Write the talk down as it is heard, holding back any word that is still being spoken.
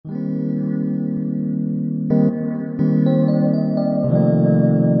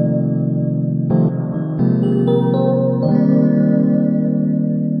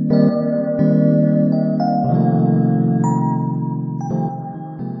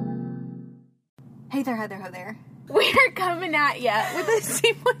Hey there, Heather, ho there. We're coming at ya with a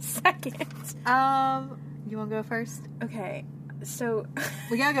seamless second. You want to go first? Okay, so...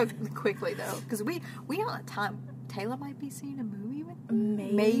 We gotta go quickly, though, because we on time. Taylor might be seeing a movie with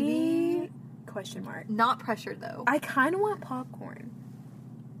me. Maybe? Question mark. Not pressured, though. I kind of want popcorn.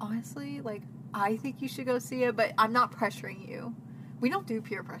 Honestly, like, I think you should go see it, but I'm not pressuring you. We don't do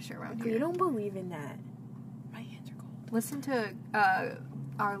peer pressure around here. We don't believe in that. My hands are cold. Listen to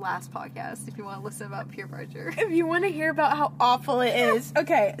our last podcast if you want to listen about peer pressure. If you want to hear about how awful it is.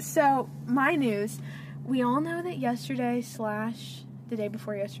 Okay, so my news. We all know that yesterday / the day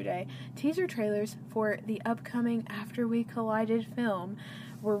before yesterday, teaser trailers for the upcoming After We Collided film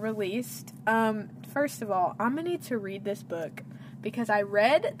were released. First of all, I'm going to need to read this book because I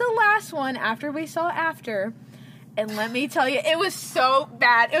read the last one after we saw After. And let me tell you, it was so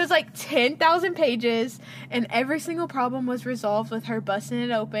bad. It was like 10,000 pages, and every single problem was resolved with her busting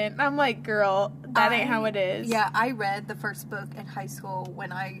it open. I'm like, girl, that ain't how it is. Yeah, I read the first book in high school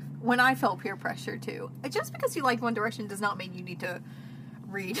when I felt peer pressure, too. Just because you like One Direction does not mean you need to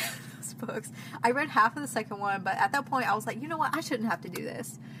read those books. I read half of the second one, but at that point, I was like, you know what? I shouldn't have to do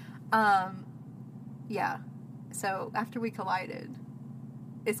this. Yeah. So, After We Collided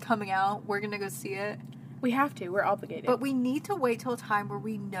is coming out. We're going to go see it. We have to. We're obligated. But we need to wait till a time where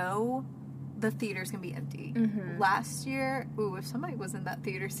we know the theater's going to be empty. Mm-hmm. Last year, if somebody was in that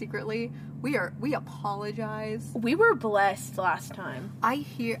theater secretly, we apologize. We were blessed last time. I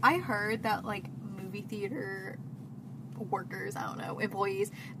heard that, like, movie theater workers, I don't know, employees,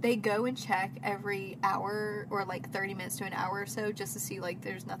 they go and check every hour or, like, 30 minutes to an hour or so just to see, like,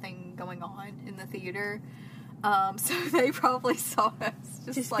 there's nothing going on in the theater. So they probably saw us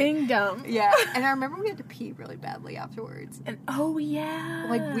just like, being dumb. Yeah, and I remember we had to pee really badly afterwards. And oh yeah,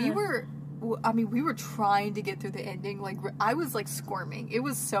 like we were trying to get through the ending. Like I was like squirming. It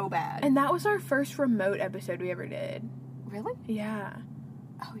was so bad. And that was our first remote episode we ever did. Really? Yeah.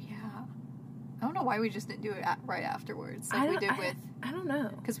 Oh yeah. I don't know why we just didn't do it right afterwards. Like I don't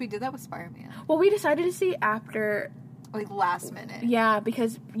know. Because we did that with Spider-Man. Well, we decided to see after. Like last minute. Yeah,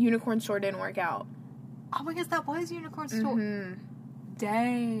 because Unicorn Store didn't work out. Oh my gosh, that was Unicorn Store. Mm-hmm.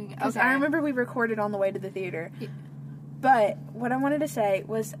 Dang. Because okay. I remember we recorded on the way to the theater. Yeah. But what I wanted to say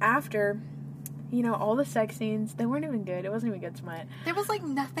was after, all the sex scenes, they weren't even good. It wasn't even good smut. There was, like,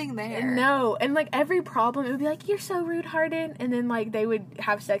 nothing there. No. And, like, every problem, it would be like, you're so rude, Harden. And then, like, they would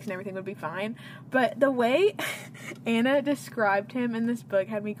have sex and everything would be fine. But the way Anna described him in this book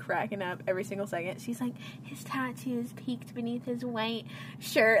had me cracking up every single second. She's like, his tattoos peeked beneath his white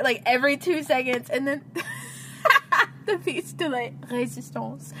shirt, like, every 2 seconds. And then the piece de la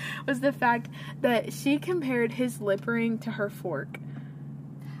resistance was the fact that she compared his lip ring to her fork.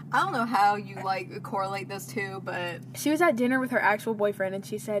 I don't know how you, like, correlate those two, but... She was at dinner with her actual boyfriend, and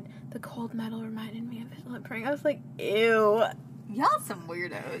she said, the cold metal reminded me of his lip ring. I was like, ew. Y'all some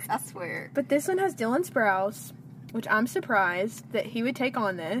weirdos, I swear. But this one has Dylan Sprouse, which I'm surprised that he would take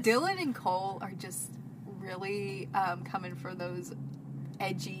on this. Dylan and Cole are just really coming for those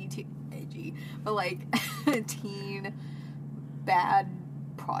edgy, but, like, teen bad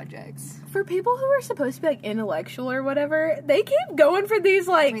projects. For people who are supposed to be, like, intellectual or whatever, they keep going for these,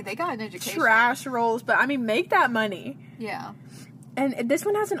 like, they got an education. Trash roles, but, make that money. Yeah. And this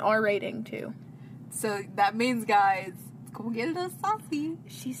one has an R rating, too. So, that means, guys, go get it a saucy.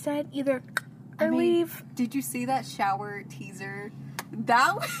 She said either or leave. Did you see that shower teaser?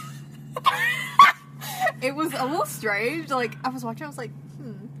 That it was a little strange. Like, I was watching, I was like,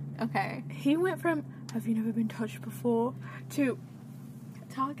 okay. He went from, have you never been touched before, to...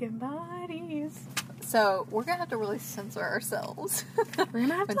 talking bodies. So, we're gonna have to really censor ourselves. We're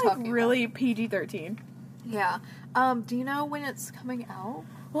gonna have to, like, really PG-13. Yeah. Do you know when it's coming out?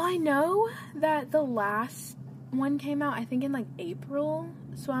 Well, I know that the last one came out, I think, in, like, April.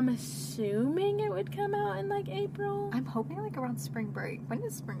 So, I'm assuming it would come out in, like, April. I'm hoping, like, around spring break. When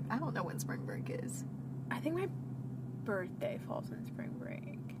is spring... I don't know when spring break is. I think my birthday falls in spring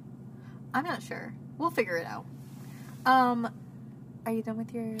break. I'm not sure. We'll figure it out. Are you done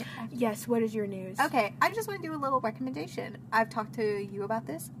with your... Yes, what is your news? Okay, I just want to do a little recommendation. I've talked to you about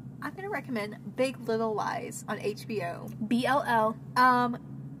this. I'm going to recommend Big Little Lies on HBO. BLL.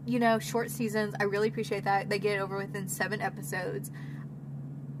 Short seasons. I really appreciate that. They get it over within 7 episodes.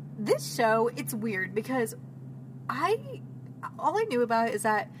 This show, it's weird because all I knew about it is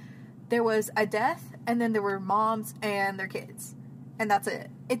that there was a death and then there were moms and their kids. And that's it.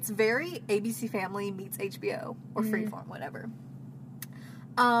 It's very ABC Family meets HBO or Freeform, whatever.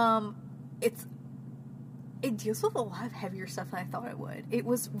 It deals with a lot of heavier stuff than I thought it would. It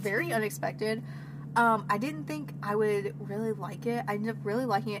was very unexpected. I didn't think I would really like it. I ended up really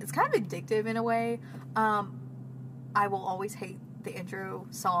liking it. It's kind of addictive in a way. I will always hate the intro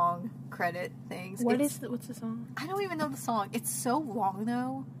song credit things. What's the song? I don't even know the song. It's so long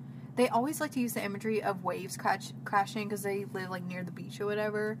though. They always like to use the imagery of waves crashing because they live like near the beach or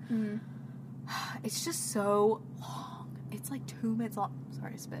whatever. Mm. It's just so long. It's like 2 minutes long.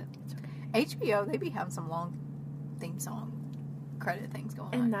 Sorry to spit. It's okay. HBO, they be having some long theme song credit things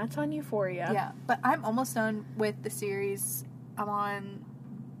going on. And that's on Euphoria. Yeah, but I'm almost done with the series. I'm on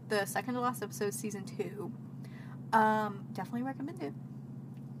the second to last episode, season 2. Definitely recommend it.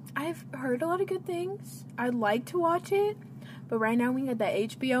 I've heard a lot of good things. I'd like to watch it, but right now we got that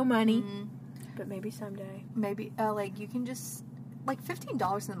HBO money. Mm-hmm. But maybe someday. Maybe, like, you can just, like, $15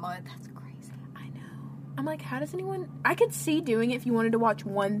 a month. That's crazy. I know. I'm like, how does anyone... I could see doing it if you wanted to watch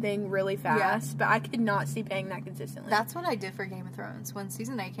one thing really fast, but I could not see paying that consistently. That's what I did for Game of Thrones. When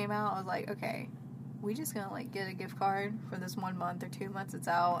season 8 came out, I was like, okay, we just gonna, like, get a gift card for this 1 month or 2 months it's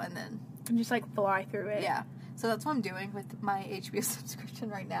out, and then... And just, like, fly through it. Yeah. So that's what I'm doing with my HBO subscription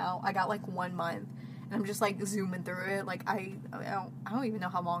right now. I got, like, 1 month, and I'm just, like, zooming through it. Like, I don't even know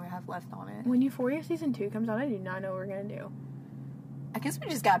how long I have left on it. When Euphoria Season 2 comes out, I do not know what we're gonna do. I guess we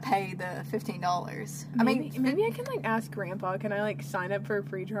just gotta pay the $15. Maybe I can, like, ask Grandpa, can I, like, sign up for a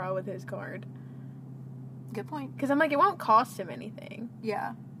free trial with his card? Good point. Because I'm like, it won't cost him anything.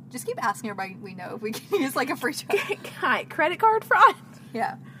 Yeah. Just keep asking everybody we know if we can use, like, a free trial. Hi, credit card fraud?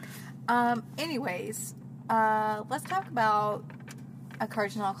 Yeah. Anyways, let's talk about a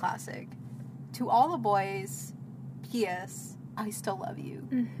Cardinal classic. To All the Boys, P.S. I Still Love You.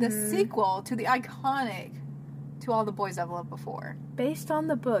 Mm-hmm. The sequel to the iconic To All the Boys I've Loved Before. Based on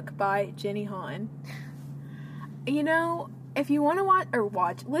the book by Jenny Han. You know, if you want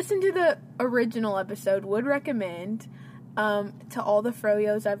to listen to the original episode, would recommend To All the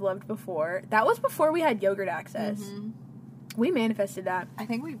Froyos I've Loved Before. That was before we had yogurt access. Mm-hmm. We manifested that. I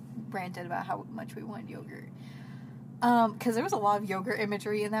think we ranted about how much we wanted yogurt. Because there was a lot of yogurt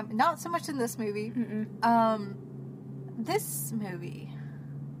imagery in that. Not so much in this movie. Mm-mm. This movie,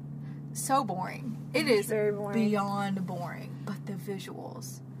 so boring. It is very boring. Beyond boring. But the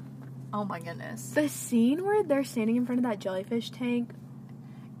visuals, oh my goodness. The scene where they're standing in front of that jellyfish tank.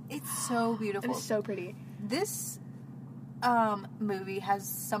 It's so beautiful. It's so pretty. This movie has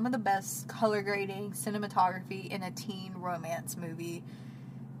some of the best color grading, cinematography in a teen romance movie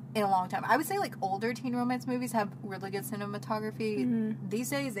in a long time. I would say, like, older teen romance movies have really good cinematography. Mm-hmm. These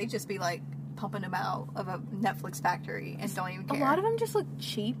days, they just be, like, pumping them out of a Netflix factory and don't even care. A lot of them just look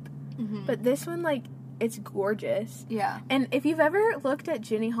cheap, but this one, like, it's gorgeous. Yeah. And if you've ever looked at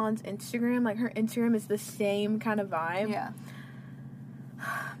Jenny Han's Instagram, like, her Instagram is the same kind of vibe. Yeah.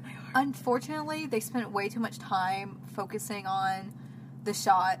 My heart. Unfortunately, they spent way too much time focusing on the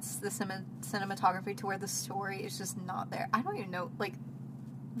shots, the cinematography, to where the story is just not there. I don't even know, like,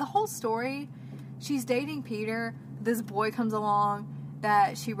 the whole story, she's dating Peter, this boy comes along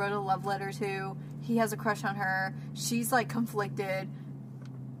that she wrote a love letter to, he has a crush on her, she's, like, conflicted,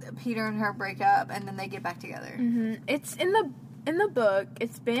 Peter and her break up, and then they get back together. Mm-hmm. It's in the book.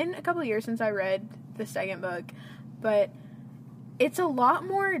 It's been a couple of years since I read the second book, but it's a lot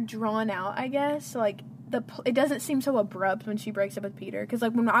more drawn out, I guess. Like, it doesn't seem so abrupt when she breaks up with Peter, because,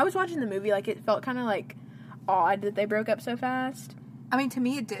 like, when I was watching the movie, like, it felt kind of, like, odd that they broke up so fast. I mean, to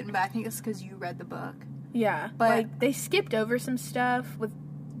me it didn't, but I think it's because you read the book. Yeah, But like, they skipped over some stuff with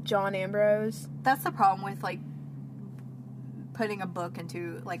John Ambrose. that's the problem with, like, putting a book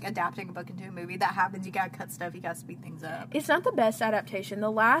into, like, adapting a book into a movie. That happens. You gotta cut stuff. You gotta speed things up. It's not the best adaptation.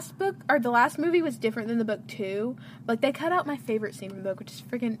 The last movie was different than the book too. Like, they cut out my favorite scene from the book, which is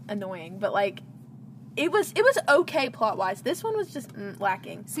freaking annoying. But, like, it was okay plot wise. This one was just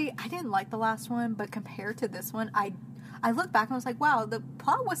lacking. See, I didn't like the last one, but compared to this one, I look back and I was like, wow, the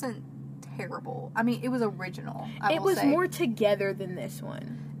plot wasn't terrible. I mean, it was original. It was more together than this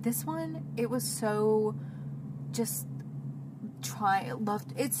one. This one, it was so just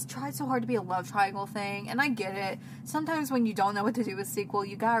it's tried so hard to be a love triangle thing, and I get it. Sometimes when you don't know what to do with sequel,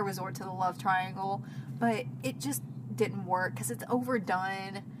 you gotta resort to the love triangle, but it just didn't work because it's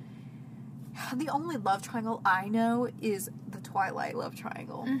overdone. The only love triangle I know is the Twilight love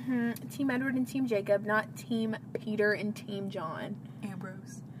triangle. Mm-hmm. Team Edward and Team Jacob, not Team Peter and Team John.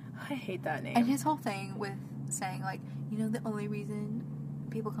 Ambrose. I hate that name. And his whole thing with saying, like, you know, the only reason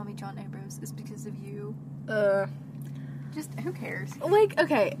people call me John Ambrose is because of you. Just, who cares? Like,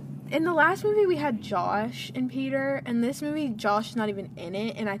 okay, in the last movie we had Josh and Peter, and this movie Josh is not even in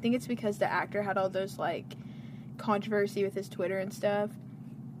it, and I think it's because the actor had all those, like, controversy with his Twitter and stuff.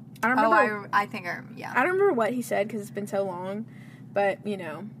 I don't remember. I think, yeah. I don't remember what he said because it's been so long, but, you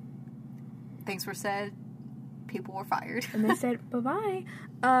know, things were said. People were fired. And they said, bye-bye.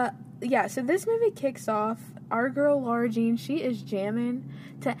 Yeah, so this movie kicks off. Our girl, Laura Jean, she is jamming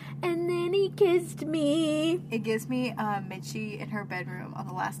to, and then he kissed me. It gives me Mitchie in her bedroom on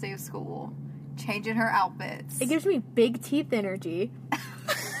the last day of school, changing her outfits. It gives me big teeth energy.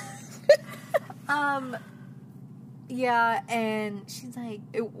 Yeah, and she's like,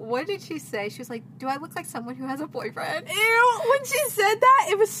 what did she say? She was like, do I look like someone who has a boyfriend? Ew, when she said that,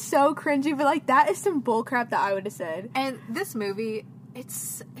 it was so cringy, but, like, that is some bullcrap that I would have said. And this movie,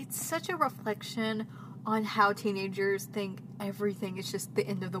 it's such a reflection on how teenagers think everything is just the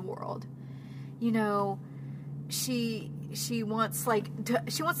end of the world. You know, she wants, like,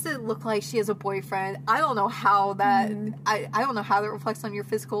 she wants to look like she has a boyfriend. I don't know how that, I don't know how that reflects on your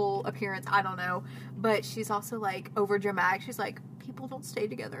physical appearance. I don't know. But she's also, like, over dramatic. She's like, people don't stay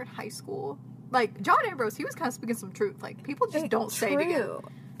together in high school. Like, John Ambrose, he was kind of speaking some truth. Like, people just don't stay together.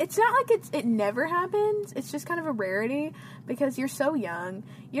 It's not like it never happens. It's just kind of a rarity because you're so young.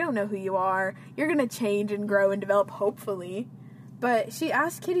 You don't know who you are. You're going to change and grow and develop, hopefully. But she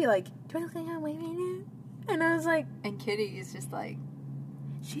asked Kitty, like, do I look like I'm waving? And I was like... And Kitty is just like...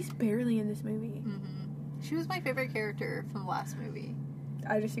 She's barely in this movie. Mm-hmm. She was my favorite character from the last movie.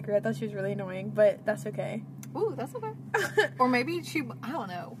 I disagree. I thought she was really annoying, but that's okay. Ooh, that's okay. Or maybe I don't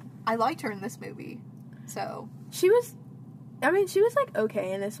know. I liked her in this movie, so... She was, like,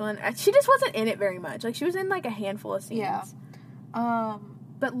 okay in this one. She just wasn't in it very much. Like, she was in, like, a handful of scenes. Yeah.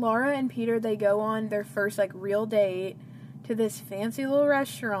 But Laura and Peter, they go on their first, like, real date to this fancy little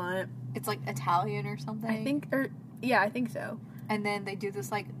restaurant. It's, like, Italian or something. I think so. And then they do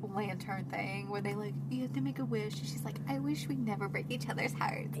this, like, lantern thing where they, like, you have to make a wish. And she's like, I wish we never break each other's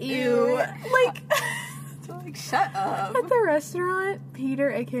hearts. Ew. Like... So, like, shut up. At the restaurant,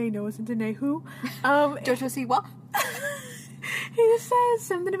 Peter, a.k.a. Noah Centineo, Jojo Siwa. He just says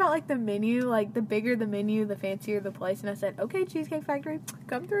something about, like, the menu, like, the bigger the menu, the fancier the place, and I said, okay, Cheesecake Factory,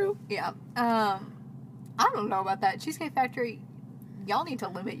 come through. Yeah. I don't know about that. Cheesecake Factory, y'all need to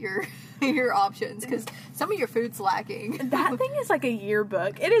limit your options, because some of your food's lacking. That thing is like a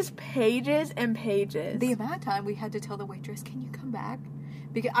yearbook. It is pages and pages. The amount of time we had to tell the waitress, can you come back?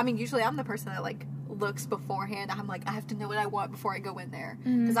 Because, I mean, usually I'm the person that, like, looks beforehand. I'm like, I have to know what I want before I go in there.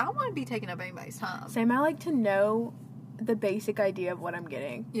 Because I don't want to be taking up anybody's time. Same, I like to know the basic idea of what I'm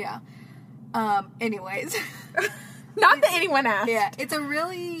getting. Yeah. Anyways. Not that anyone asked. Yeah, it's a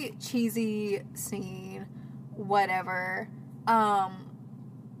really cheesy scene. Whatever. And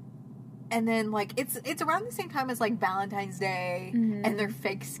then, like, it's around the same time as, like, Valentine's Day and their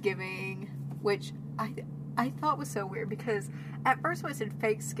Fakesgiving, which I thought was so weird because at first when I said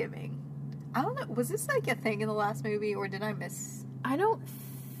Fakesgiving, I don't know, was this, like, a thing in the last movie or did I miss? I don't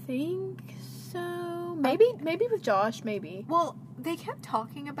think so. Maybe with Josh, maybe. Well, they kept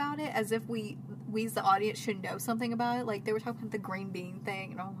talking about it as if we as the audience should know something about it. Like, they were talking about the green bean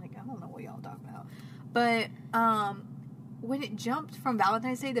thing, and I'm like, I don't know what y'all talking about. But, when it jumped from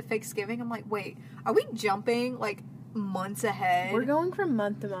Valentine's Day to Fakesgiving, I'm like, wait, are we jumping, like, months ahead? We're going from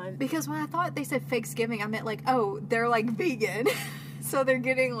month to month. Because when I thought they said Fakesgiving, I meant, like, oh, they're, like, vegan. So they're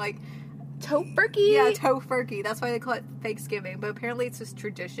getting, like... Tofurkey? Yeah, tofurkey. That's why they call it Fakesgiving. But apparently it's this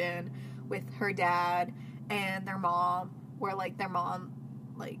tradition with her dad and their mom, where, like, their mom,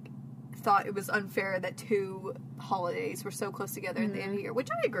 like, thought it was unfair that two holidays were so close together at the end of the year, which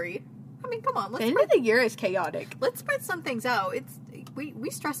I agree. I mean, come on. The end of the year is chaotic. Let's spread some things out. We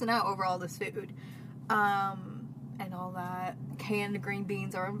stressing out over all this food. And all that. Canned green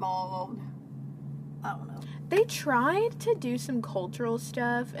beans are involved. I don't know. They tried to do some cultural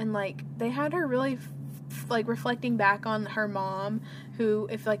stuff, and, like, they had her really, like, reflecting back on her mom, who,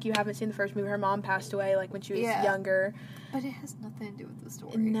 if, like, you haven't seen the first movie, her mom passed away, like, when she was younger. But it has nothing to do with the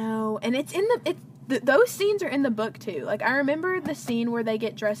story. No, and it's in those scenes are in the book, too. Like, I remember the scene where they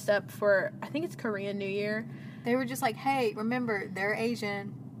get dressed up for, I think it's Korean New Year. They were just like, hey, remember, they're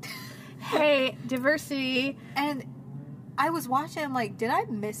Asian. Hey, diversity. And I was watching, I'm like, did I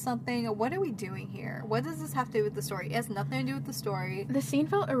miss something? What are we doing here? What does this have to do with the story? It has nothing to do with the story. The scene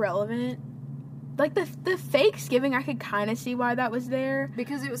felt irrelevant. Like, the Fakesgiving, I could kind of see why that was there.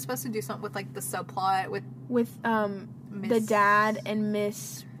 Because it was supposed to do something with, like, the subplot with the dad and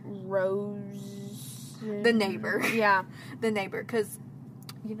Miss Rose. The neighbor. Yeah. The neighbor. Because,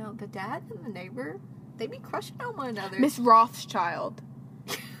 you know, the dad and the neighbor, they be crushing on one another. Miss Rothschild.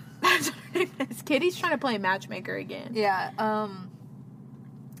 That's what her name is. Kitty's trying to play matchmaker again. Yeah.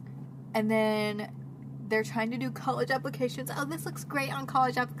 And then they're trying to do college applications. Oh, this looks great on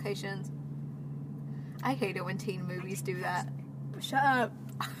college applications. I hate it when teen movies do that. Shut up.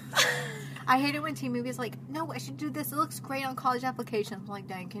 I hate it when teen movies like, no, I should do this. It looks great on college applications. I'm like,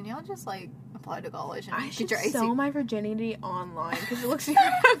 dang, can y'all just, like, apply to college and I get should your AC. sell my virginity online because it looks like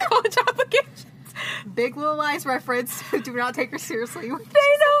college applications. Big Little Lies reference. Do not take her seriously. They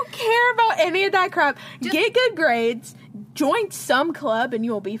don't care about any of that crap. Get good grades, join some club, and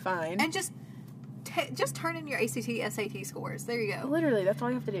you'll be fine. And just turn in your ACT, SAT scores. There you go. Literally, that's all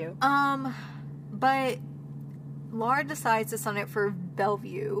you have to do. But Laura decides to sign up for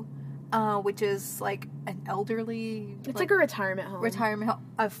Bellevue, which is like an elderly. It's like a retirement home.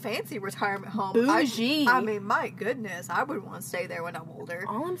 A fancy retirement home. Bougie. I mean, my goodness, I would want to stay there when I'm older.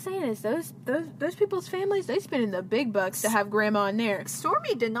 All I'm saying is those people's families, they spend in the big bucks to have grandma in there.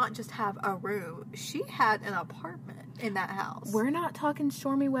 Stormy did not just have a room; she had an apartment in that house. We're not talking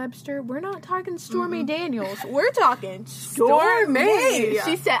Stormy Webster. We're not talking Stormy Daniels. We're talking Stormy.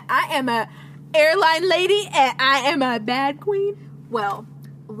 She said, "I am a airline lady and I am a bad queen." Well,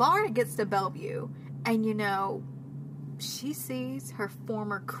 Laura gets to Bellevue, and she sees her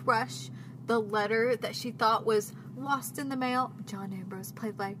former crush, the letter that she thought was lost in the mail. John Ambrose,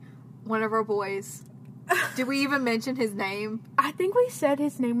 played by one of our boys. Did we even mention his name? I think we said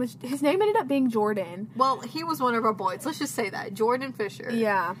his name ended up being Jordan. Well, he was one of our boys. Let's just say that. Jordan Fisher.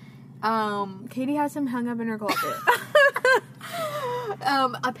 Yeah. Katie has him hung up in her closet.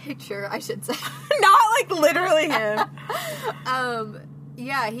 A picture, I should say. Not like literally him.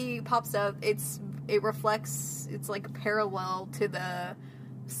 Yeah, he pops up. It reflects, it's like parallel to the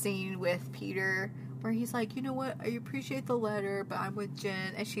scene with Peter where he's like, you know what, I appreciate the letter, but I'm with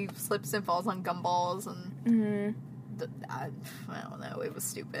Jen, and she slips and falls on gumballs, and I don't know, it was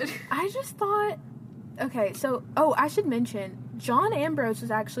stupid. I just thought, okay, so, I should mention, John Ambrose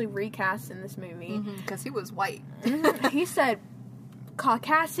was actually recast in this movie. Because he was white. He said,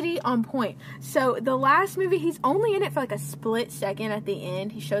 caucasity on point. So, the last movie, he's only in it for like a split second at the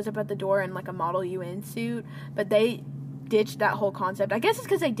end. He shows up at the door in like a Model UN suit, but they ditched that whole concept. I guess it's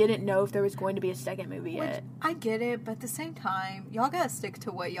because they didn't know if there was going to be a second movie yet. I get it, but at the same time, y'all gotta stick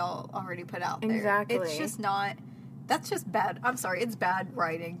to what y'all already put out there. Exactly. It's just not, that's just bad. I'm sorry, it's bad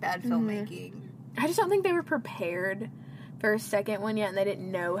writing, bad filmmaking. I just don't think they were prepared for a second one yet, and they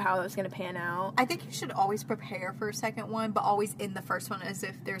didn't know how it was going to pan out. I think you should always prepare for a second one, but always in the first one as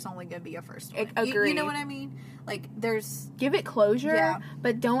if there's only going to be a first one. Agreed. You know what I mean? Like, give it closure, yeah,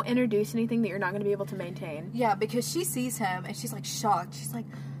 but don't introduce anything that you're not going to be able to maintain. Yeah, because she sees him, and she's, like, shocked. She's like,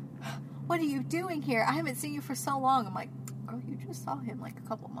 what are you doing here? I haven't seen you for so long. I'm like, girl, you just saw him, like, a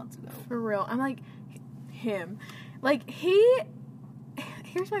couple months ago. For real. I'm like, him. Like,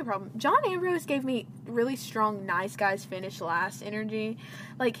 here's my problem. John Ambrose gave me really strong nice guys finish last energy.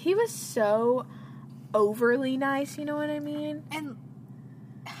 Like, he was so overly nice, you know what I mean?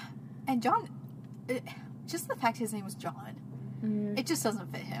 And John, just the fact his name was John, it just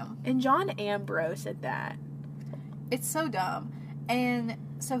doesn't fit him. And John Ambrose at that. It's so dumb. And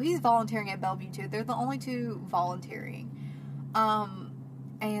so he's volunteering at Bellevue too. They're the only two volunteering. And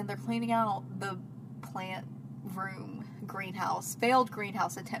they're cleaning out the plant room failed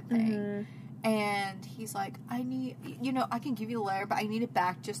greenhouse attempt thing. And he's like, I can give you the letter, but I need it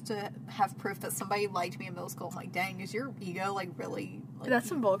back just to have proof that somebody liked me in middle school. I'm like, dang, is your ego like really? Like, that's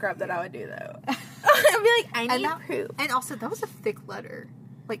some bullcrap that I would do though. I'd be like, I need proof. And also, that was a thick letter.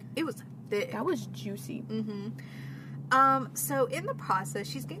 Like, it was thick. That was juicy. So in the process,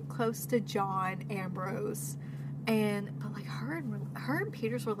 she's getting close to John Ambrose. But like her and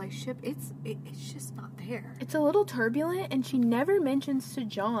Peter's relationship, it's just not there. It's a little turbulent, and she never mentions to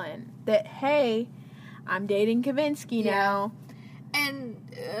John that, hey, I'm dating Kavinsky now. And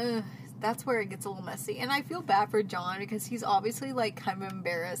that's where it gets a little messy. And I feel bad for John because he's obviously like kind of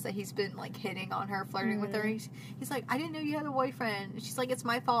embarrassed that he's been like hitting on her, flirting with her. He's like, I didn't know you had a boyfriend. And she's like, it's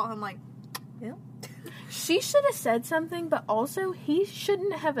my fault. And I'm like, yeah. She should have said something, but also he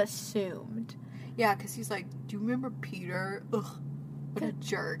shouldn't have assumed. Yeah, because he's like, do you remember Peter? Ugh, what a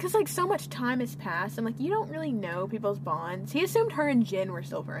jerk. Because, like, so much time has passed. I'm like, you don't really know people's bonds. He assumed her and Jen were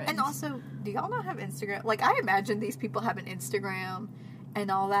still friends. And also, do y'all not have Instagram? Like, I imagine these people have an Instagram and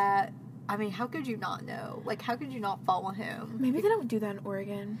all that. I mean, how could you not know? Like, how could you not follow him? Maybe they don't do that in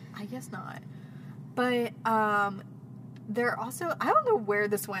Oregon. I guess not. But, they're also, I don't know where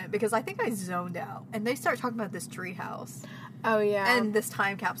this went because I think I zoned out. And they start talking about this tree house. Oh, yeah. And this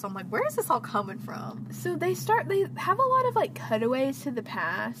time capsule. I'm like, where is this all coming from? So they have a lot of, like, cutaways to the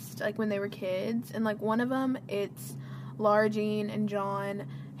past, like, when they were kids. And, like, one of them, it's Lara Jean and John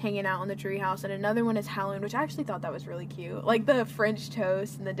hanging out in the treehouse. And another one is Halloween, which I actually thought that was really cute. Like, the French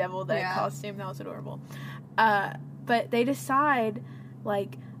toast and the deviled egg costume. That was adorable. But they decide,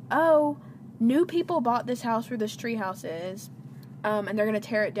 like, oh, new people bought this house where this treehouse is. And they're going to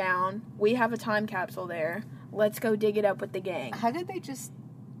tear it down. We have a time capsule there. Let's go dig it up with the gang. How did they just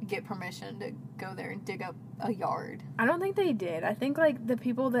get permission to go there and dig up a yard. I don't think they did. I think, like, the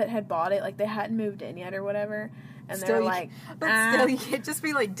people that had bought it, like, they hadn't moved in yet or whatever. And Still, they're like, still, you can't just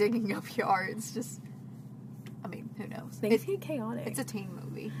be, like, digging up yards. Just, I mean, who knows? Things get chaotic. It's a teen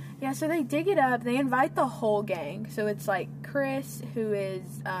movie. Yeah, so they dig it up. They invite the whole gang. So it's, like, Chris, who is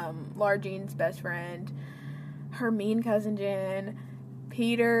Lara Jean's best friend, her mean cousin Jen,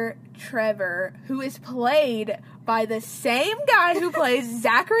 Peter, Trevor, who is played by the same guy who plays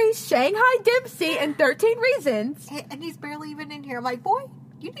Zachary Shanghai Dempsey in 13 Reasons. And he's barely even in here. I'm like, boy,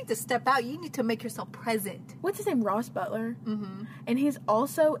 you need to step out. You need to make yourself present. What's his name? Ross Butler. Mm-hmm. And he's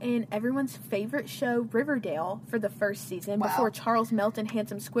also in everyone's favorite show, Riverdale, for the first season, before Charles Melton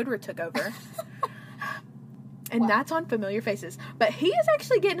Handsome Squidward took over. And that's on Familiar Faces. But he is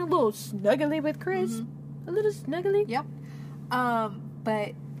actually getting a little snuggly with Chris. Mm-hmm. A little snuggly. Yep.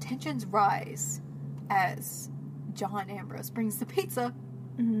 But tensions rise as John Ambrose brings the pizza.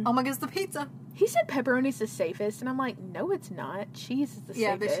 Mm-hmm. Oh my goodness, the pizza. He said pepperoni's the safest, and I'm like, no, it's not. Cheese is the safest.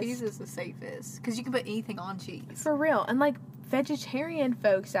 Yeah, the cheese is the safest. Because you can put anything on cheese. For real. And, like, vegetarian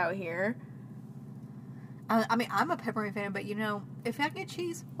folks out here. I mean, I'm a pepperoni fan, but, you know, if I get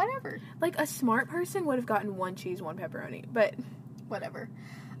cheese, whatever. Like, a smart person would have gotten 1 cheese, 1 pepperoni. But whatever.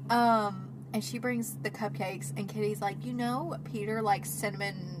 And she brings the cupcakes, and Kitty's like, you know, Peter likes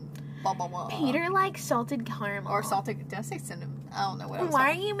cinnamon, blah, blah, blah. Peter likes salted caramel. Or salted, did I say cinnamon? I don't know what I was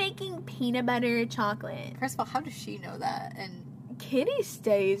Why saying. are you making peanut butter chocolate? First of all, how does she know that? And Kitty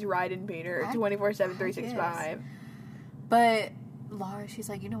stays right in Peter 24/7, 365. But Lara, she's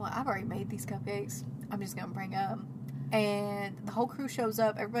like, you know what? I've already made these cupcakes. I'm just going to bring them. And the whole crew shows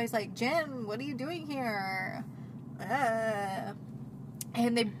up. Everybody's like, Jen, what are you doing here? And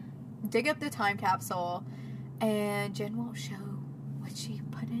they dig up the time capsule. And Jen won't show what she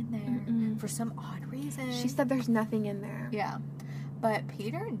put in there for some odd reason. She said there's nothing in there. Yeah. But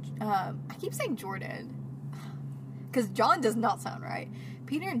Peter and, I keep saying Jordan. Because John does not sound right.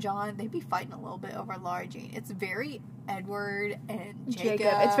 Peter and John, they be fighting a little bit over Lara Jean. It's very Edward and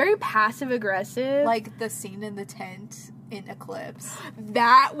Jacob. It's very passive aggressive. Like the scene in the tent in Eclipse.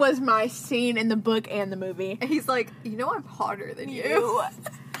 That was my scene in the book and the movie. And he's like, you know I'm hotter than you.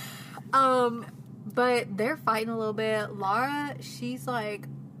 But they're fighting a little bit. Lara, she's like,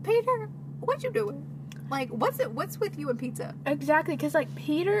 Peter, what you doing? Like, what's with you and pizza? Exactly, because, like,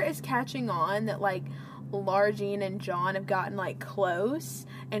 Peter is catching on that, like, Lara Jean and John have gotten, like, close,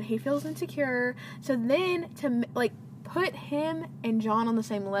 and he feels insecure. So then, to, like, put him and John on the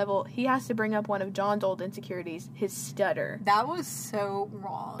same level, he has to bring up one of John's old insecurities, his stutter. That was so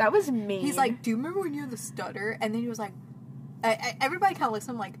wrong. That was mean. He's like, do you remember when you had the stutter? And then he was like, everybody kind of looks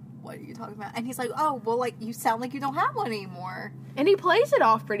at him like, what are you talking about? And he's like, oh, well, like, you sound like you don't have one anymore. And he plays it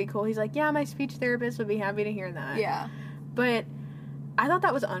off pretty cool. He's like, yeah, my speech therapist would be happy to hear that. Yeah. But I thought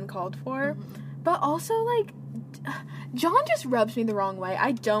that was uncalled for. Mm-hmm. But also, like, John just rubs me the wrong way.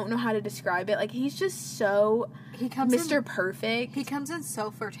 I don't know how to describe it. Like, he's just so Mr. Perfect. He comes in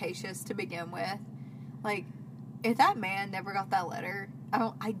so flirtatious to begin with. Like, if that man never got that letter,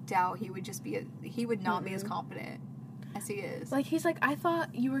 I doubt he would just be he would not be as confident as he is. Like, he's like, I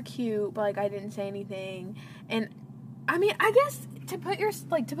thought you were cute, but, like, I didn't say anything. And, I mean, I guess to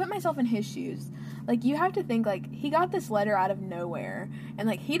put myself in his shoes, like, you have to think, like, he got this letter out of nowhere, and,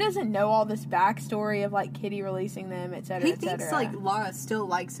 like, he doesn't know all this backstory of, like, Kitty releasing them, etc., He etc. thinks, like, Lara still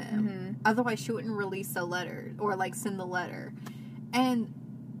likes him. Otherwise, she wouldn't release the letter, or, like, send the letter. And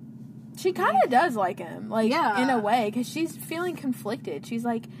she kind of does like him, like, yeah, in a way, because she's feeling conflicted. She's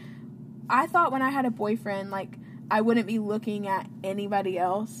like, I thought when I had a boyfriend, like, I wouldn't be looking at anybody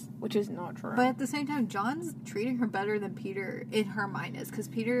else, which is not true. But at the same time, John's treating her better than Peter in her mind is, because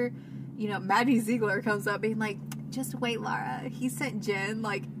Peter, you know, Maddie Ziegler comes up being like, just wait, Lara. He sent Jen,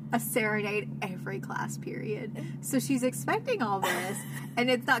 like, a serenade every class period. So she's expecting all this, and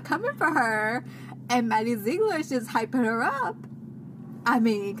it's not coming for her, and Maddie Ziegler's just hyping her up. I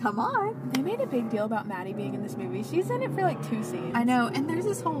mean, come on. They made a big deal about Maddie being in this movie. She's in it for, like, 2 scenes. I know, and there's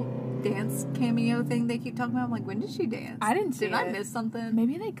this whole dance cameo thing they keep talking about. I'm like, when did she dance? I didn't see it. Did I miss something?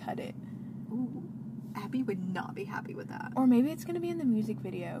 Maybe they cut it. Ooh, Abby would not be happy with that. Or maybe it's going to be in the music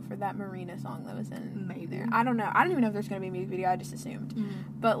video for that Marina song that was in Maybe. there. I don't know. I don't even know if there's going to be a music video. I just assumed.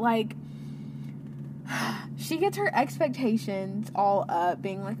 But, like, she gets her expectations all up,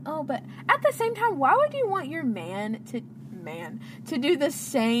 being like, oh, but at the same time, why would you want your man to do the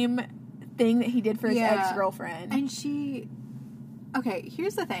same thing that he did for his ex-girlfriend? And she... Okay,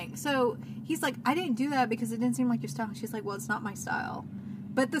 here's the thing. So, he's like, I didn't do that because it didn't seem like your style. She's like, well, it's not my style.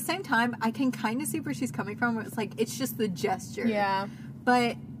 But at the same time, I can kind of see where she's coming from. Where it's like, it's just the gesture. Yeah.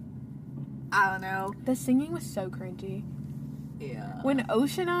 But, I don't know. The singing was so cringy. Yeah. When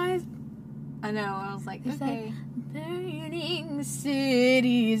Ocean Eyes... I know, I was like, It's okay. Burning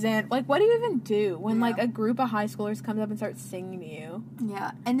cities, and, like, what do you even do when, Yeah. like, a group of high schoolers comes up and starts singing to you?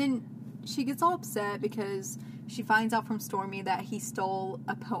 Yeah, and then she gets all upset because she finds out from Stormy that he stole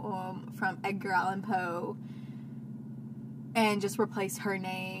a poem from Edgar Allan Poe and just replaced her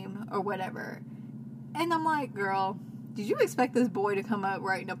name or whatever. And I'm like, girl, did you expect this boy to come up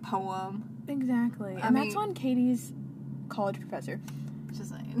writing a poem? Exactly. I And mean- that's on Katie's college professor.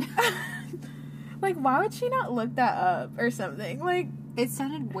 Just saying. Like, why would she not look that up or something? Like, It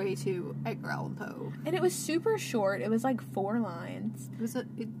sounded way too Edgar Allan Poe. and it was super short. It was like 4 lines. It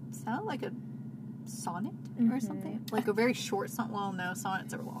sounded like a sonnet or Mhm. something. Like a very short sonnet. Well, no,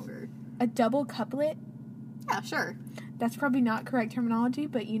 sonnets are longer. A double couplet. Yeah, sure. That's probably not correct terminology,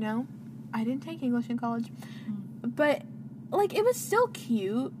 but you know, I didn't take English in college. But, like, it was still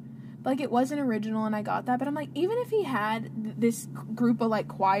cute. Like, it wasn't original, and I got that. But I'm like, even if he had this group of, like,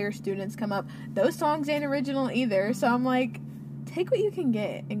 choir students come up, those songs ain't original either. So I'm like, take what you can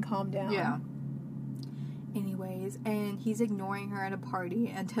get and calm down. Yeah. Anyways, and he's ignoring her at a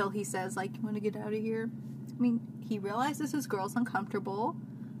party until he says, like, you want to get out of here? I mean, he realizes his girl's uncomfortable.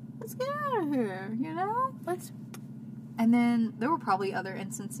 Let's get out of here, you know? Let's... And then there were probably other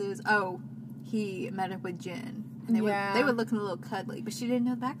instances. Oh, he met up with Jen. And Yeah. they were looking a little cuddly, but she didn't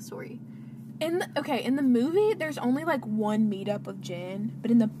know the backstory. In the movie, there's only, like, one meetup with Jen.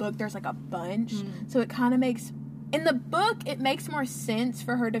 But in the book, there's, like, a bunch. So it kind of makes... In the book, it makes more sense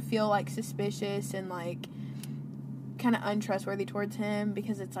for her to feel, like, suspicious and, like, kind of untrustworthy towards him,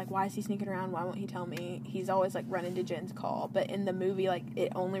 because it's like, why is he sneaking around? Why won't he tell me? He's always, like, running to Jen's call. But in the movie, like,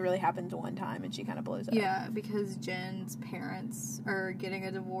 it only really happens one time, and she kind of blows up. Yeah, because Jen's parents are getting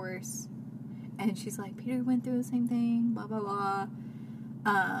a divorce. And she's like, Peter went through the same thing, blah, blah,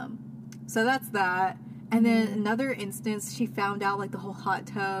 blah. So that's that. And then another instance, she found out, like, the whole hot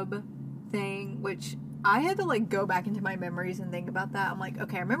tub thing, which I had to, like, go back into my memories and think about that. I'm like,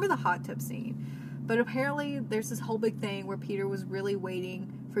 okay, I remember the hot tub scene. But apparently there's this whole big thing where Peter was really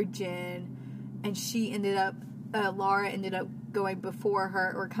waiting for Jen, and she ended up, Laura ended up going before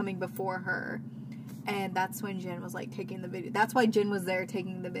her, or coming before her. And that's when Jen was, like, taking the video. That's why Jen was there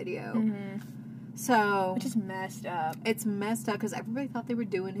taking the video. Mm-hmm. So... Which is messed up. It's messed up because everybody thought they were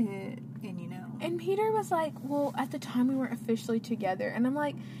doing it, and you know. And Peter was like, well, at the time we weren't officially together. And I'm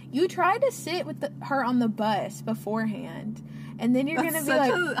like, you tried to sit with her on the bus beforehand. And then you're going to be That's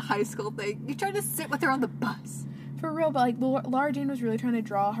like... such a high school thing. You tried to sit with her on the bus. For real, but, like, Laura Jean was really trying to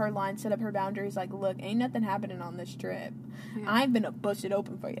draw her line, set up her boundaries. Like, look, ain't nothing happening on this trip. Yeah. I ain't been busted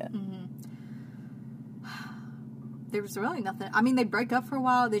open for you. Mm-hmm. There was really nothing. I mean, they break up for a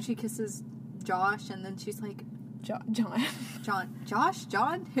while. Then she kisses Josh, and then she's like, John. John? Who?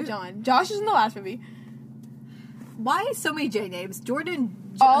 John. Josh is in the last movie. Why so many J names?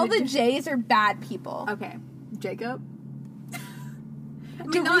 Jordan. All the J's are bad people. Okay. Jacob?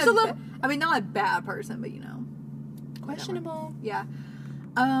 Jerusalem? Not a bad person, but you know. Questionable. Yeah.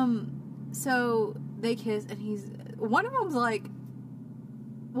 So they kiss, and one of them's like,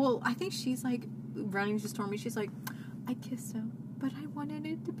 well, I think she's like running to Stormy. She's like, I kissed him, but I wanted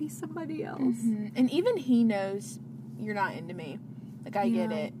it to be somebody else. Mm-hmm. And even he knows you're not into me. Like, I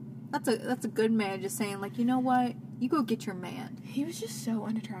get it. That's a good man just saying, like, you know what? You go get your man. He was just so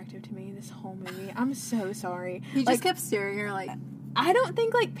unattractive to me this whole movie. I'm so sorry. He just kept staring at her like... I don't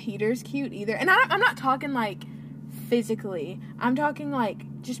think, like, Peter's cute either. And I'm not talking, like, physically. I'm talking,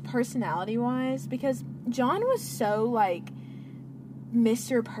 like, just personality-wise. Because John was so, like,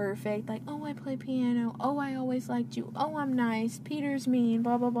 Mr. Perfect. Like, oh, I play piano. Oh, I always liked you. Oh, I'm nice. Peter's mean.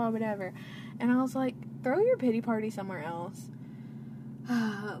 Blah, blah, blah, whatever. And I was like, throw your pity party somewhere else.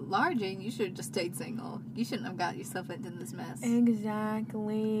 Laura Jean, you should have just stayed single. You shouldn't have got yourself into this mess.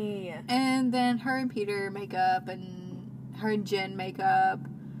 Exactly. And then her and Peter make up, and her and Jen make up.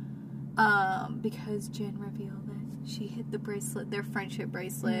 Because Jen revealed that she hid the bracelet, their friendship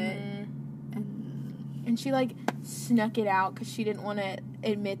bracelet. And she, like, snuck it out because she didn't want to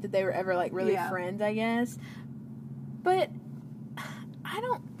admit that they were ever, like, really friends, I guess. But I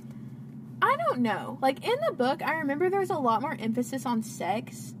don't know. Like, in the book, I remember there was a lot more emphasis on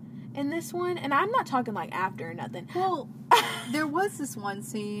sex in this one. And I'm not talking, like, after or nothing. Well, there was this one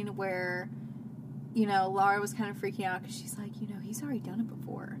scene where, you know, Laura was kind of freaking out because she's like, you know, he's already done it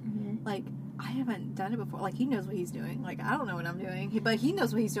before. Mm-hmm. Like, I haven't done it before. Like, he knows what he's doing. Like, I don't know what I'm doing. But he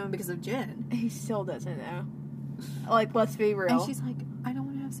knows what he's doing because of Jen. He still doesn't know. Like, let's be real. And she's like, I don't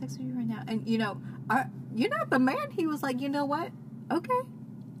want to have sex with you right now. And, you know, you're not the man. He was like, you know what? Okay.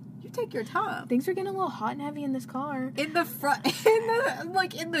 You take your time. Things are getting a little hot and heavy in this car. In the front,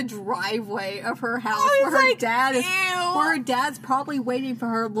 in the driveway of her house, I was where her like, dad is, ew. where her dad's probably waiting for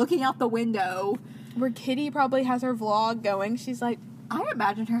her, looking out the window. Where Kitty probably has her vlog going. She's like, I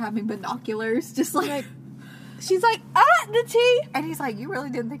imagine her having binoculars, just like she's like, the tea. and he's like, you really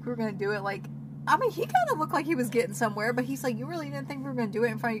didn't think we were gonna do it? Like, I mean, he kind of looked like he was getting somewhere, but he's like, you really didn't think we were gonna do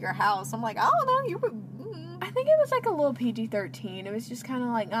it in front of your house? I'm like, I don't know, you were. I think it was like a little PG-13. It was just kind of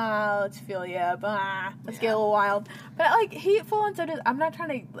like, let's feel ya, but let's get a little wild. But like, he full on said, I'm not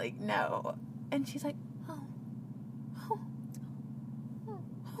trying to, like, no. And she's like,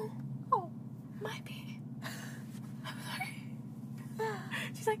 oh, might be. I'm sorry.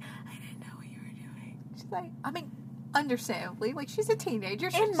 She's like, I didn't know what you were doing. She's like, I mean, understandably, like, she's a teenager.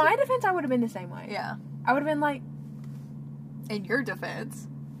 In my defense, I would have been the same way. Yeah. I would have been like, in your defense.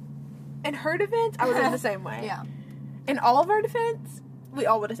 In her defense, I would have been the same way. Yeah. In all of our defense, we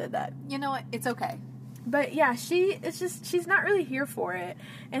all would have said that. You know what? It's okay. But yeah, she's not really here for it.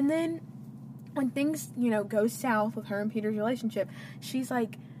 And then when things, go south with her and Peter's relationship, she's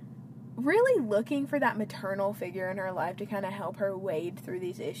like really looking for that maternal figure in her life to kind of help her wade through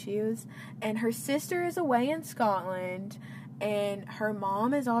these issues. And her sister is away in Scotland, and her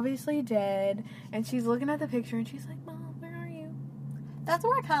mom is obviously dead, and she's looking at the picture and she's like, Mom, where are you? That's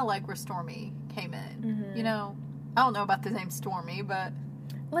where I kind of like where Stormy came in. Mm-hmm. I don't know about the name Stormy, but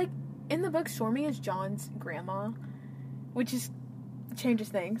like in the book, Stormy is John's grandma, which changes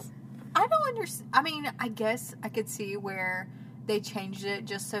things. I don't understand. I mean, I guess I could see where they changed it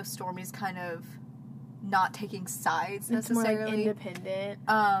just so Stormy's kind of not taking sides necessarily. It's more like independent.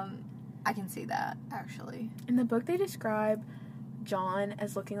 I can see that, actually. In the book, they describe John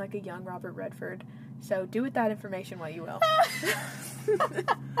as looking like a young Robert Redford. So do with that information what you will.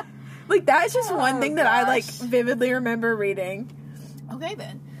 Like, that's just one thing that I, like, vividly remember reading. Okay,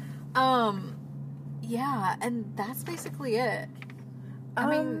 then. Yeah, and that's basically it. I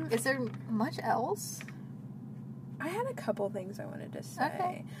mean, is there much else? I had a couple things I wanted to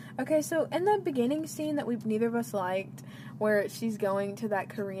say. Okay, so in the beginning scene that neither of us liked, where she's going to that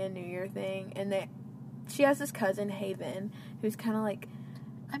Korean New Year thing, and she has this cousin, Haven, who's kind of like,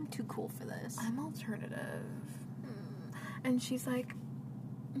 I'm too cool for this. I'm alternative. And she's like,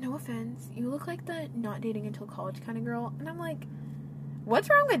 no offense, you look like the not dating until college kind of girl. And I'm like, what's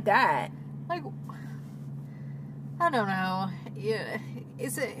wrong with that? Like, I don't know. Yeah,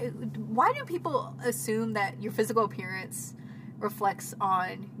 why do people assume that your physical appearance reflects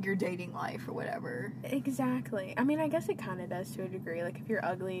on your dating life or whatever? Exactly. I mean, I guess it kind of does to a degree. Like, if you're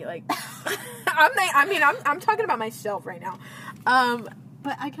ugly, like, I'm talking about myself right now.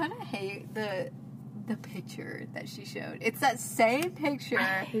 But I kind of hate the picture that she showed. It's that same picture.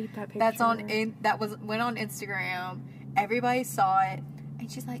 I hate that picture. Went on Instagram. Everybody saw it,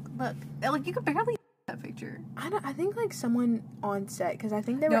 and she's like, "Look, like you could barely." That picture. I think like someone on set, because I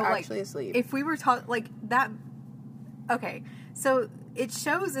think they were actually asleep. If we were talking like that, okay. So it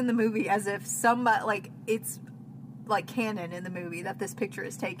shows in the movie as if somebody like it's like canon in the movie that this picture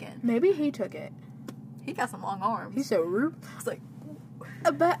is taken. Maybe he took it. He got some long arms. He's so rude. It's like,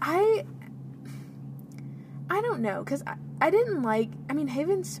 but I don't know, because I didn't like. I mean,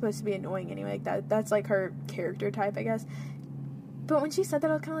 Haven's supposed to be annoying anyway. Like that's like her character type, I guess. But when she said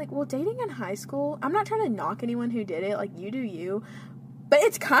that, I was kind of like, well, dating in high school, I'm not trying to knock anyone who did it. Like, you do you. But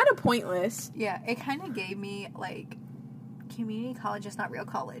it's kind of pointless. Yeah, it kind of gave me, like, community college is not real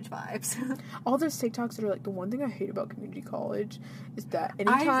college vibes. All those TikToks that are like, the one thing I hate about community college is that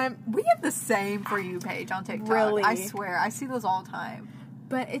anytime... we have the same For You page on TikTok. Really? I swear. I see those all the time.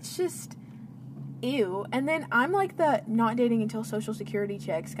 But it's just... ew. And then I'm like the not dating until Social Security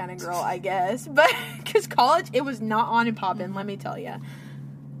checks kind of girl, I guess. But because college, it was not on and popping, let me tell you.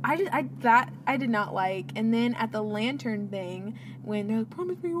 I did not like. And then at the lantern thing, when they're like,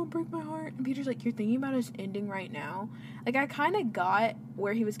 promise me you won't break my heart, and Peter's like, you're thinking about us ending right now. Like, I kind of got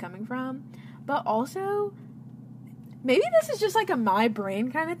where he was coming from, but also maybe this is just like a my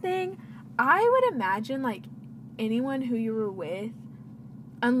brain kind of thing. I would imagine like anyone who you were with,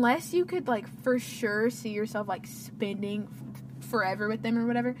 unless you could, like, for sure see yourself, like, spending forever with them or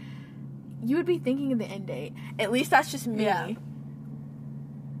whatever, you would be thinking of the end date. At least that's just me. Yeah.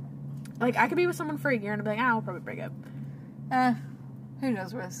 Like, I could be with someone for a year and I'd be like, I'll probably break up. Who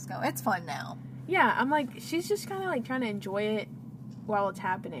knows where this is going. It's fun now. Yeah, I'm like, she's just kind of, like, trying to enjoy it while it's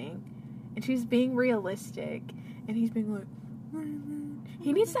happening. And she's being realistic. And he's being like,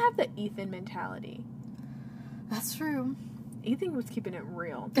 he needs to have the Ethan mentality. That's true. Ethan was keeping it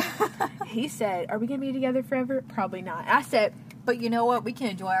real. He said, are we going to be together forever? Probably not. I said, but you know what? We can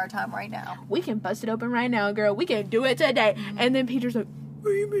enjoy our time right now. We can bust it open right now, girl. We can do it today. Mm-hmm. And then Peter's like,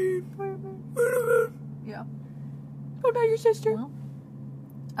 What do you mean? Yeah. What about your sister? Well,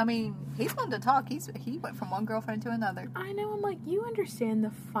 I mean, he's fun to talk. He went from one girlfriend to another. I know. I'm like, you understand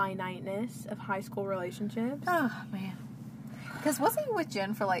the finiteness of high school relationships. Oh, man. Because wasn't he with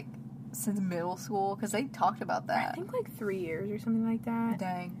Jen for, like, since middle school? Because they talked about that. I think like 3 years or something like that.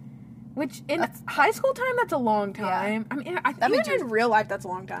 Dang. Which, in high school time, that's a long time. Yeah. I mean, even in real life, that's a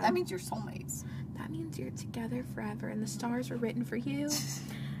long time. That means you're soulmates. That means you're together forever and the stars were written for you.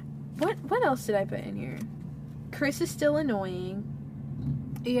 What else did I put in here? Chris is still annoying.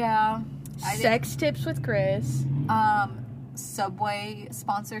 Yeah. Sex tips with Chris. Subway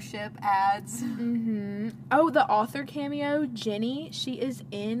sponsorship ads. Mm-hmm. Oh, the author cameo, Jenny. She is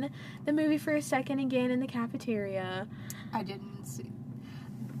in the movie for a second again in the cafeteria. I didn't see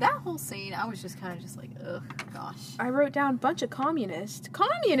that whole scene. I was just kind of just like, ugh, gosh. I wrote down bunch of communists,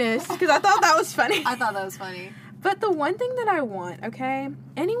 because I thought that was funny. I thought that was funny. But the one thing that I want, okay,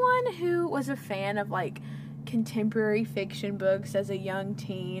 anyone who was a fan of like contemporary fiction books as a young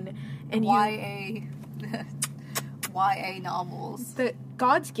teen and YA novels. The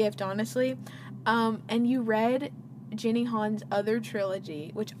God's gift, honestly. And you read Jenny Han's other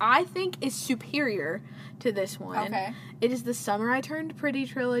trilogy, which I think is superior to this one. Okay. It is the Summer I Turned Pretty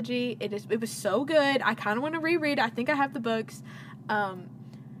trilogy. It was so good. I kind of want to reread. I think I have the books.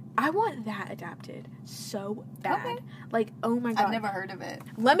 I want that adapted so bad. Okay. Like, oh my God. I've never heard of it.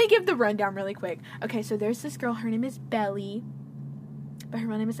 Let me give the rundown really quick. Okay, so there's this girl. Her name is Belly. But her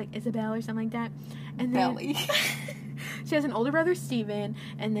real name is like Isabel or something like that. And then Belly. she has an older brother, Steven.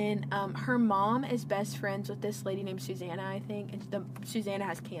 And then her mom is best friends with this lady named Susanna, I think. And Susanna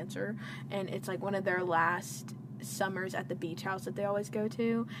has cancer. And it's like one of their last summers at the beach house that they always go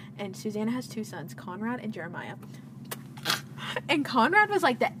to. And Susanna has 2 sons, Conrad and Jeremiah. And Conrad was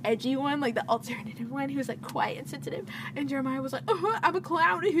like the edgy one, like the alternative one, who was like quiet and sensitive. And Jeremiah was like, I'm a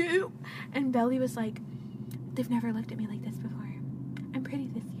clown. And Belly was like, they've never looked at me like this before. I'm pretty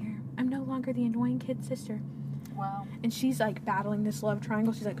this year. I'm no longer the annoying kid sister. Wow. And she's like battling this love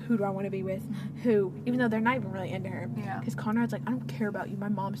triangle. She's like, who do I want to be with? Who? Even though they're not even really into her. Yeah. Because Conrad's like, I don't care about you. My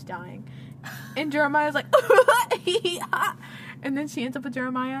mom's dying. And Jeremiah's like, and then she ends up with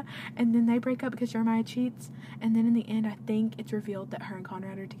Jeremiah. And then they break up because Jeremiah cheats. And then in the end, I think it's revealed that her and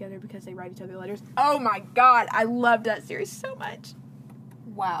Conrad are together because they write each other letters. Oh my God. I love that series so much.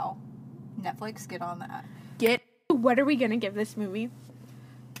 Wow. Netflix, get on that. What are we going to give this movie?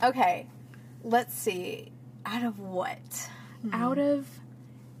 Okay. Let's see. Out of what? Out of...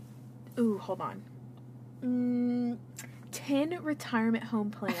 Ooh, hold on. 10 retirement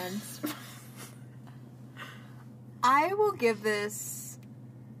home plans. I will give this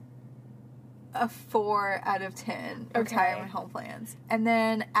a 4 out of 10 retirement home plans. And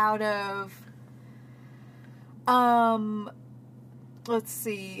then out of... let's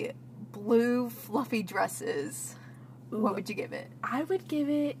see. Blue fluffy dresses. Ooh. What would you give it? I would give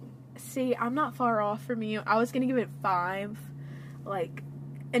it... See, I'm not far off from you. I was going to give it 5. Like,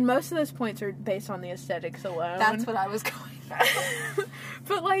 and most of those points are based on the aesthetics alone. That's what I was going for.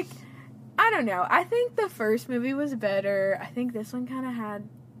 But, like, I don't know. I think the first movie was better. I think this one kind of had...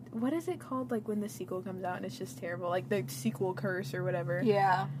 What is it called, like, when the sequel comes out and it's just terrible? Like, the sequel curse or whatever.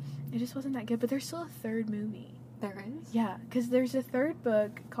 Yeah. It just wasn't that good. But there's still a 3rd movie. There is? Yeah, because there's a 3rd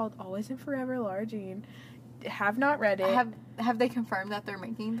book called Always and Forever, Lara Jean. Have not read it. Have they confirmed that they're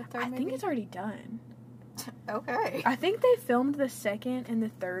making the 3rd movie? I think it's already done. Okay. I think they filmed the 2nd and the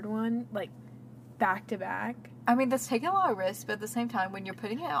 3rd one, like, back to back. I mean, that's taking a lot of risk, but at the same time, when you're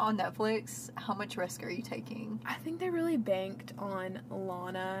putting it out on Netflix, how much risk are you taking? I think they really banked on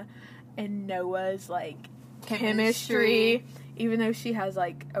Lana and Noah's, like, chemistry, even though she has,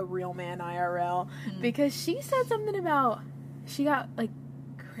 like, a real man IRL. Mm-hmm. Because she said something about, she got, like,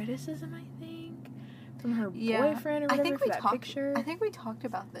 criticism, I think, from her boyfriend or whatever for that picture. I think we talked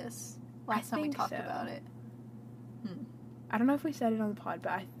about this last time we talked about it. I don't know if we said it on the pod,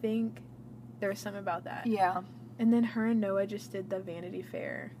 but I think there was something about that. Yeah. And then her and Noah just did the Vanity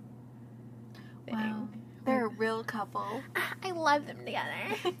Fair thing. Wow. They're a real couple. I love them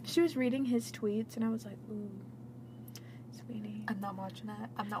together. She was reading his tweets, and I was like, ooh, sweetie. I'm not watching that.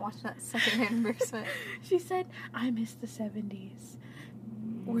 I'm not watching that 2nd anniversary. She said, I miss the 70s.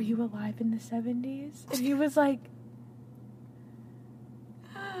 Were you alive in the 70s? And he was like,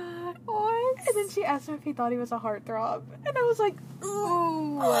 what? And then she asked him if he thought he was a heartthrob. And I was like,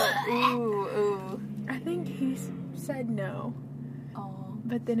 ooh. Ooh. I think he said no. Oh.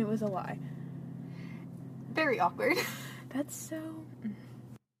 But then it was a lie. Very awkward. That's so...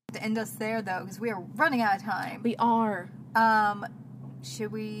 To end us there, though, because we are running out of time. We are.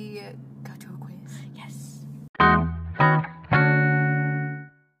 Should we go to a quiz? Yes.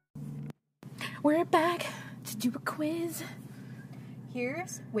 We're back to do a quiz.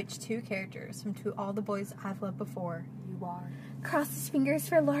 Here's which 2 characters from To All the Boys I've Loved Before you are. Cross his fingers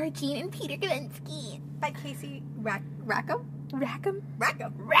for Laura Jean and Peter Kavinsky. By Casey Rackham? Rackham?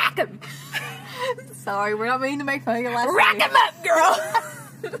 Rackham. Rackham! Sorry, we're not meaning to make fun of your last Rack name. him up,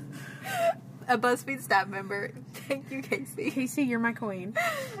 girl! A BuzzFeed staff member. Thank you, Casey. Casey, you're my queen.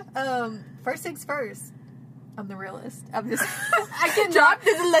 First things first. I'm the realist. I'm just... Drop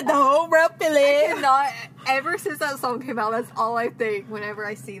this and let the whole world feel I it. cannot... Ever since that song came out, that's all I think whenever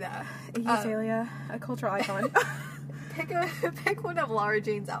I see that. Azalea, a cultural icon. Pick one of Laura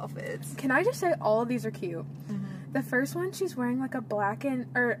Jean's outfits. Can I just say all of these are cute? Mm-hmm. The first one, she's wearing like a black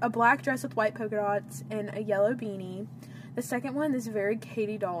dress with white polka dots and a yellow beanie. The second one is very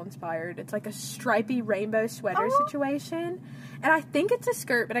Katie Doll inspired. It's like a stripy rainbow sweater situation. And I think it's a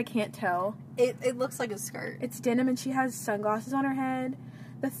skirt, but I can't tell. It looks like a skirt. It's denim and she has sunglasses on her head.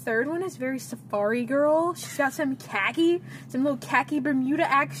 The third one is very safari girl. She's got some little khaki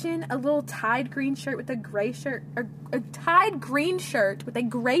Bermuda action, a little tied green shirt with a gray shirt, a tied green shirt with a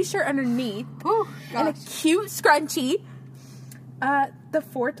gray shirt underneath, Ooh, and a cute scrunchie. The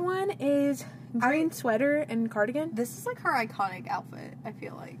fourth one is green sweater and cardigan. This is like her iconic outfit, I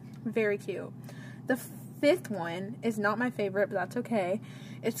feel like. Very cute. The fifth one is not my favorite, but that's okay.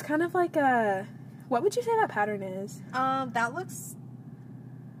 It's kind of like a... What would you say that pattern is? That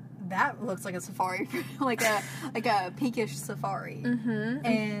looks like a safari, like a pinkish safari,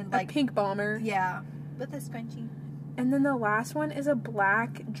 and like a pink bomber. Yeah, with a scrunchie. And then the last one is a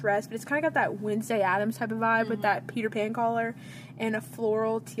black dress, but it's kind of got that Wednesday Addams type of vibe with that Peter Pan collar and a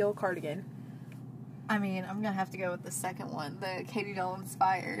floral teal cardigan. I mean, I'm gonna have to go with the second one, the Katie Doll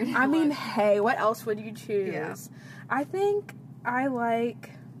inspired. I mean, hey, what else would you choose? Yeah. I think I like...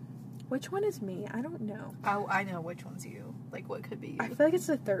 Which one is me? I don't know. Oh, I know which one's you. Like, what could be you? I feel like it's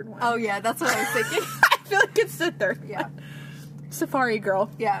the third one. Oh, yeah, that's what I was thinking. I feel like it's the third Yeah. one. Safari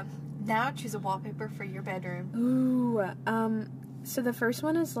girl. Yeah. Now choose a wallpaper for your bedroom. Ooh, so the first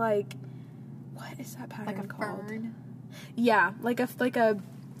one is like... What is that pattern Like a called? fern. Yeah, like a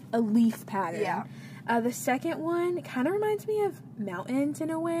leaf pattern. Yeah. The second one kind of reminds me of mountains in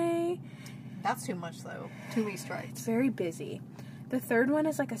a way. That's too much, though. Too many stripes. It's very busy. The third one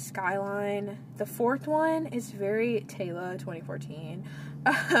is like a skyline. The fourth one is very Taylor 2014.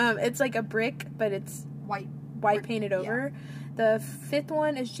 It's like a brick, but it's white painted over. Yeah. The fifth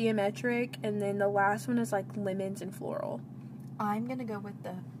one is geometric, and then the last one is like lemons and floral. I'm gonna go with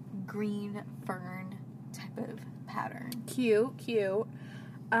the green fern type of pattern. Cute.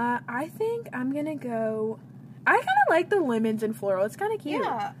 I think I'm gonna go... I kind of like the lemons and floral. It's kind of cute.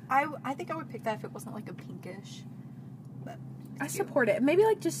 Yeah, I think I would pick that if it wasn't like a pinkish. But I support it. Maybe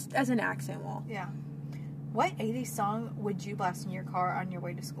like just as an accent wall. Yeah. What 80s song would you blast in your car on your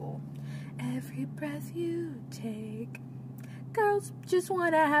way to school? Every breath you take, girls just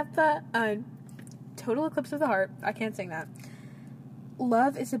want to have fun. Total Eclipse of the Heart. I can't sing that.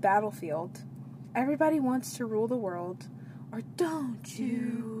 Love is a battlefield. Everybody wants to rule the world. Or don't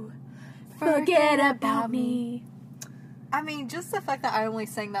you forget about me. I mean, just the fact that I only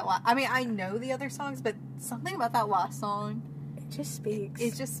sang that last... I mean, I know the other songs, but something about that last song... It just speaks.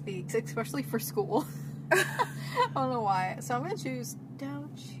 It just speaks, especially for school. I don't know why. So I'm going to choose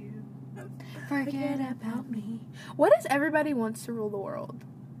Don't You Forget About Me. What is Everybody Wants to Rule the World?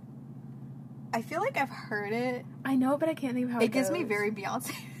 I feel like I've heard it. I know it, but I can't think of how it goes. It gives me very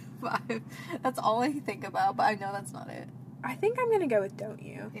Beyonce vibe. That's all I think about, but I know that's not it. I think I'm going to go with Don't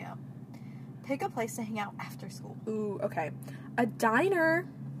You. Yeah. Pick a place to hang out after school. Ooh, okay. A diner,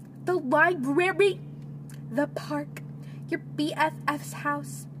 the library, the park, your BFF's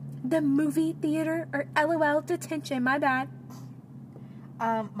house, the movie theater, or LOL detention. My bad.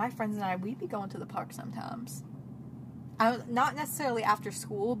 My friends and I, we'd be going to the park sometimes. Not necessarily after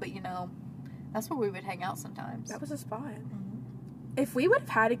school, but that's where we would hang out sometimes. That was a spot. If we would have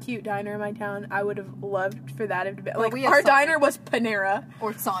had a cute diner in my town, I would have loved for that to be like our diner was Panera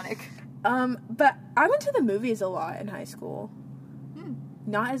or Sonic. But I went to the movies a lot in high school.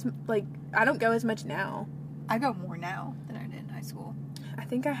 Not as I don't go as much now. I go more now than I did in high school. I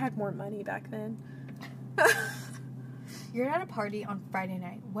think I had more money back then. You're at a party on Friday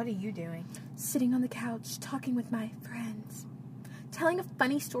night. What are you doing? Sitting on the couch, talking with my friends, telling a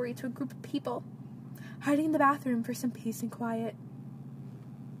funny story to a group of people, hiding in the bathroom for some peace and quiet.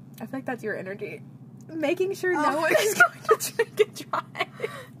 I feel like that's your energy. Making sure no one is going to drink and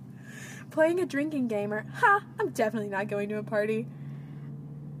drive. Playing a drinking game, or, I'm definitely not going to a party.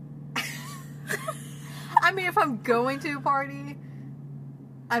 I mean, if I'm going to a party,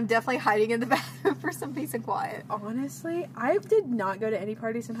 I'm definitely hiding in the bathroom for some peace and quiet. Honestly, I did not go to any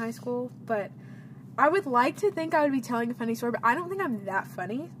parties in high school, but I would like to think I would be telling a funny story, but I don't think I'm that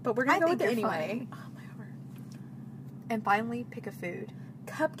funny. But we're going to go with it anyway. Oh, my heart. And finally, pick a food.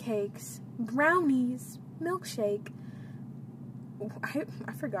 Cupcakes, brownies, milkshake.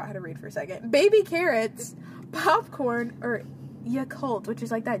 I forgot how to read for a second. Baby carrots, popcorn, or Yakult, which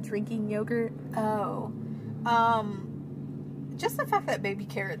is like that drinking yogurt. Oh. Just the fact that baby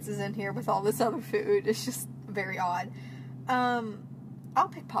carrots is in here with all this other food is just very odd. I'll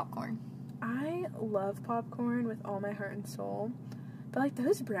pick popcorn. I love popcorn with all my heart and soul. But like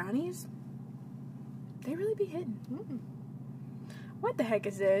those brownies, they really be hitting. What the heck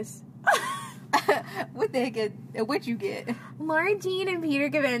is this? What the heck? What'd you get? Laura Jean and Peter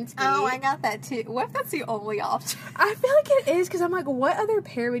Kavinsky. Oh, I got that too. What if that's the only option? I feel like it is, because I'm like, what other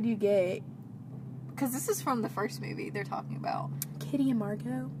pair would you get? Because this is from the first movie they're talking about. Kitty and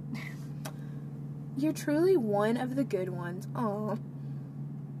Margot. You're truly one of the good ones. Aw.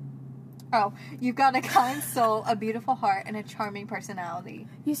 Oh, you've got a kind soul, a beautiful heart, and a charming personality.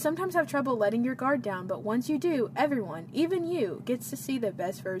 You sometimes have trouble letting your guard down, but once you do, everyone, even you, gets to see the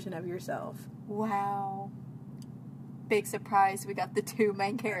best version of yourself. Wow. Big surprise, we got the two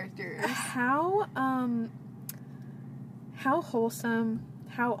main characters. How wholesome,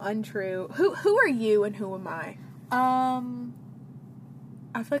 how untrue. Who are you and who am I?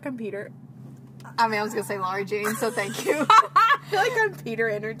 I feel like I'm Peter. I mean, I was going to say Laura Jean, so thank you. I feel like I'm Peter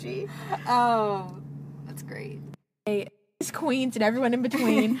energy. Oh, that's great. Hey, queens and everyone in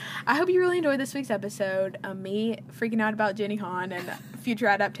between. I hope you really enjoyed this week's episode. Me freaking out about Jenny Han and future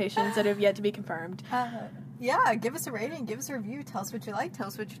adaptations that have yet to be confirmed. Yeah, give us a rating, give us a review, tell us what you like, tell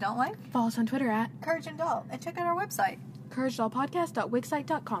us what you don't like. Follow us on Twitter at Courage and Doll, and check out our website.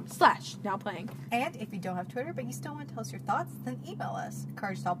 couragedollpodcast.wixsite.com/nowplaying. And if you don't have Twitter, but you still want to tell us your thoughts, then email us,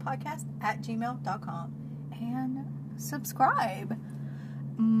 couragedollpodcast@gmail.com. And subscribe.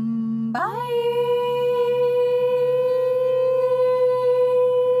 Bye!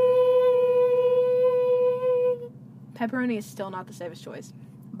 Pepperoni is still not the safest choice.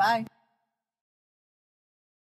 Bye.